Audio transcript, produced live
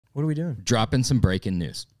What are we doing? Dropping some breaking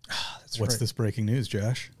news. What's this breaking news,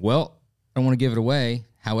 Josh? Well, I don't want to give it away.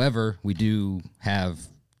 However, we do have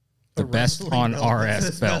the best on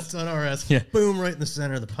RS belt. Best on RS. Yeah. Boom, right in the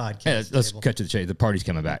center of the podcast. Yeah, let's table. cut to the chase. The party's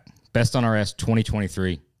coming back. Best on RS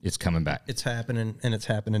 2023. It's coming back. It's happening, and it's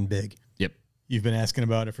happening big. Yep. You've been asking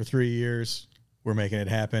about it for 3 years. We're making it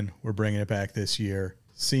happen. We're bringing it back this year.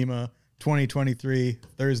 SEMA 2023,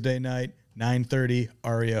 Thursday night, 9:30,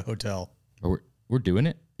 ARIA Hotel. We're doing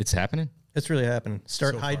it. It's happening. It's really happening.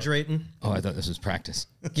 Start hydrating. Oh, I thought this was practice.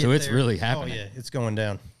 So it's really happening. Oh, yeah. It's going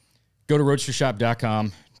down. Go to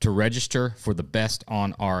RoadsterShop.com to register for the Best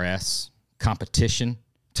on RS competition.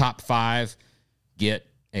 Top 5 get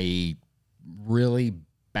a really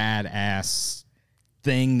badass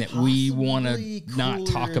thing that we want to not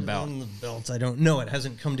talk about. The belts. I don't know. It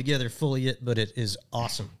hasn't come together fully yet, but it is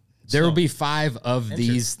awesome. There will be 5 of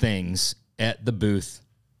these things at the booth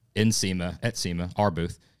in SEMA, at SEMA, our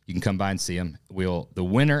booth. You can come by and see them. The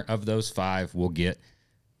winner of those 5 will get,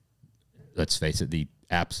 let's face it, the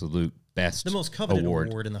absolute best The most coveted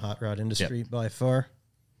award in the hot rod industry by far.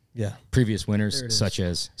 Yeah. Previous winners such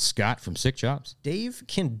as Scott from Sick Jobs. David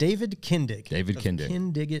Kindig. David Kindig.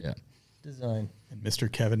 Kindig Design. And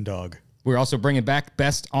Mr. Kevin Dog. We're also bringing back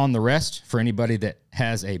Best on the Rest for anybody that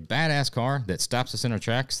has a badass car that stops us in our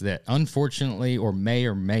tracks that unfortunately or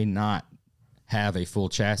may not have a full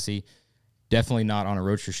chassis. Definitely not on a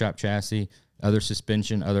Roadster Shop chassis. Other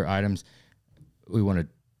suspension, other items. We want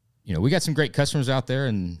to, we got some great customers out there,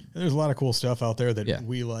 and there's a lot of cool stuff out there that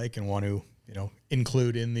we like and want to,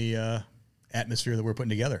 include in the atmosphere that we're putting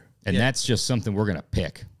together. And that's just something we're going to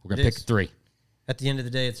pick. We're going to pick 3. At the end of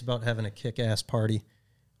the day, it's about having a kick-ass party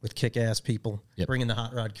with kick-ass people, bringing the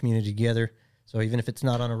hot rod community together. So even if it's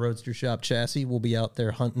not on a Roadster Shop chassis, we'll be out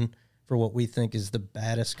there hunting for what we think is the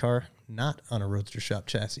baddest car, not on a Roadster Shop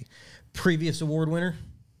chassis. Previous award winner,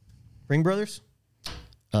 Ring Brothers.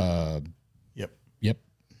 Yep.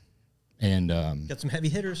 And got some heavy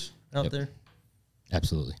hitters out there.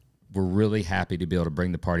 Absolutely. We're really happy to be able to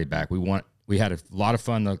bring the party back. We had a lot of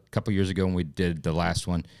fun a couple years ago when we did the last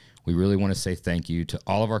one. We really want to say thank you to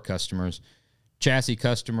all of our customers, chassis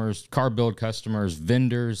customers, car build customers,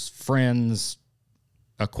 vendors, friends,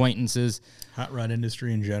 acquaintances. Hot rod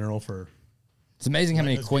industry in general for... It's amazing how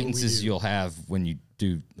many acquaintances you'll have when you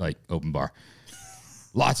do, open bar.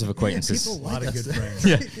 Lots of acquaintances. People a lot of good friends.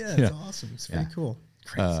 Yeah, it's awesome. It's pretty cool.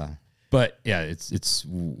 Crazy. But yeah,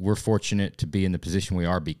 we're fortunate to be in the position we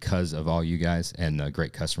are because of all you guys and the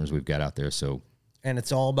great customers we've got out there. So, and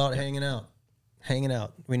it's all about hanging out.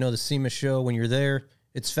 We know the SEMA show, when you're there,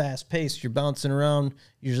 it's fast paced. You're bouncing around.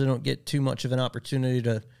 You usually don't get too much of an opportunity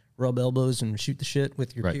to rub elbows and shoot the shit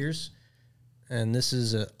with your peers. And this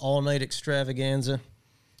is an all night extravaganza.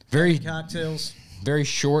 Very cocktails. Very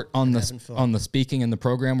short on the speaking in the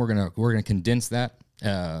program. We're gonna condense that.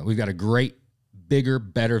 We've got a great, bigger,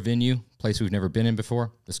 better venue, place we've never been in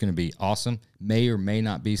before. That's going to be awesome. May or may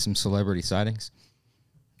not be some celebrity sightings.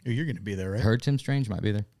 You're going to be there, right? I heard Tim Strange might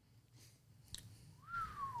be there.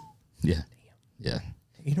 Yeah. Yeah.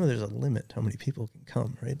 There's a limit how many people can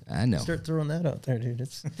come, right? I know. Start throwing that out there, dude.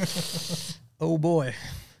 It's oh boy.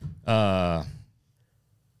 Go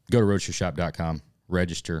to RoadsterShop.com.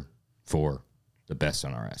 Register for the Best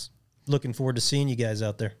on RS. Looking forward to seeing you guys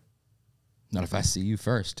out there. Not if I see you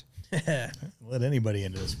first. Let anybody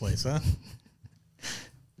into this place, huh?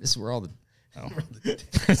 This is where all the...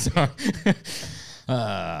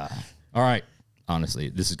 all right. Honestly,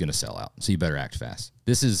 this is going to sell out, so you better act fast.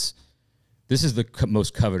 This is the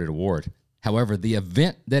most coveted award. However, the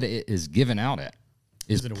event that it is given out at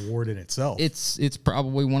is an award in itself. It's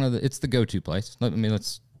probably it's the go-to place.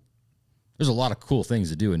 There's a lot of cool things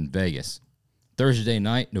to do in Vegas. Thursday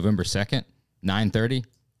night, November 2nd, 9:30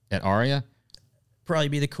 at ARIA. Probably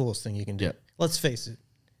be the coolest thing you can do. Yep. Let's face it.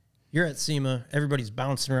 You're at SEMA. Everybody's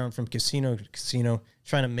bouncing around from casino to casino,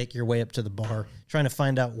 trying to make your way up to the bar, trying to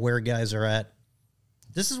find out where guys are at.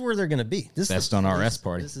 This is where they're going to be. Best on RS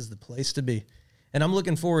party. This is the place to be. And I'm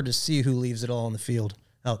looking forward to see who leaves it all on the field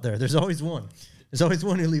out there. There's always one. There's always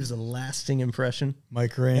one who leaves a lasting impression.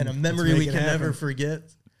 Mike Rain. And a memory we can never forget.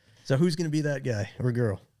 So who's going to be that guy or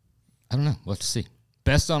girl? I don't know. We'll have to see.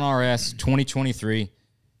 Best on RS 2023,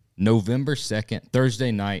 November 2nd,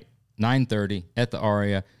 Thursday night, 9:30 at the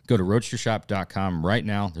ARIA. Go to RoadsterShop.com right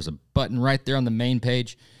now. There's a button right there on the main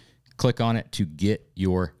page. Click on it to get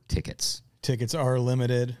your tickets. Tickets are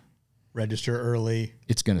limited. Register early.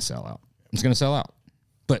 It's going to sell out. It's going to sell out.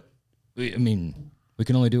 But, we can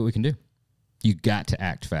only do what we can do. You got to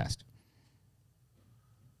act fast.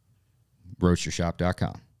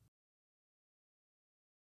 RoadsterShop.com.